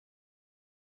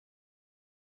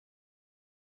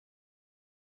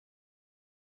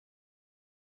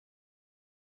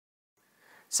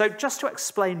So just to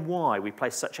explain why we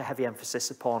place such a heavy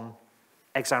emphasis upon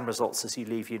exam results as you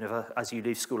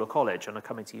leave school or college and are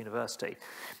coming to university,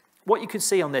 what you can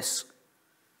see on this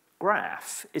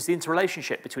graph is the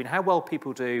interrelationship between how well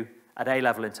people do at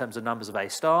A-level in terms of numbers of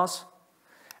A-stars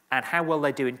and how well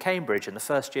they do in Cambridge in the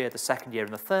first year, the second year,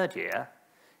 and the third year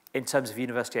in terms of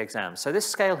university exams. So this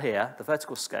scale here, the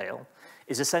vertical scale,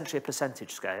 is essentially a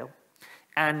percentage scale.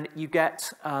 And you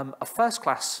get a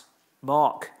first-class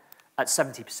mark at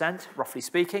 70%, roughly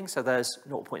speaking. So there's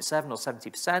 0.7 or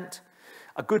 70%.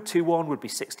 A good 2-1 would be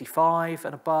 65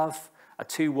 and above. A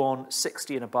 2-1,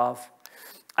 60 and above.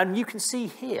 And you can see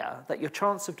here that your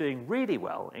chance of doing really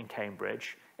well in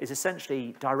Cambridge is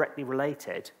essentially directly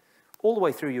related all the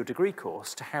way through your degree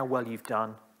course to how well you've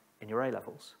done in your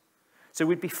A-levels. So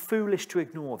we'd be foolish to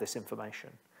ignore this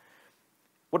information.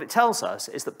 What it tells us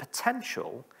is that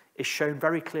potential is shown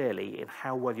very clearly in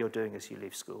how well you're doing as you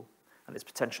leave school. And it's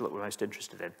potential that we're most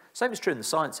interested in. Same is true in the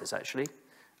sciences, actually.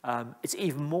 It's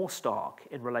even more stark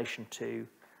in relation to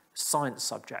science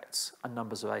subjects and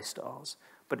numbers of A-stars,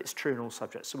 but it's true in all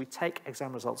subjects. So we take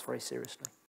exam results very seriously.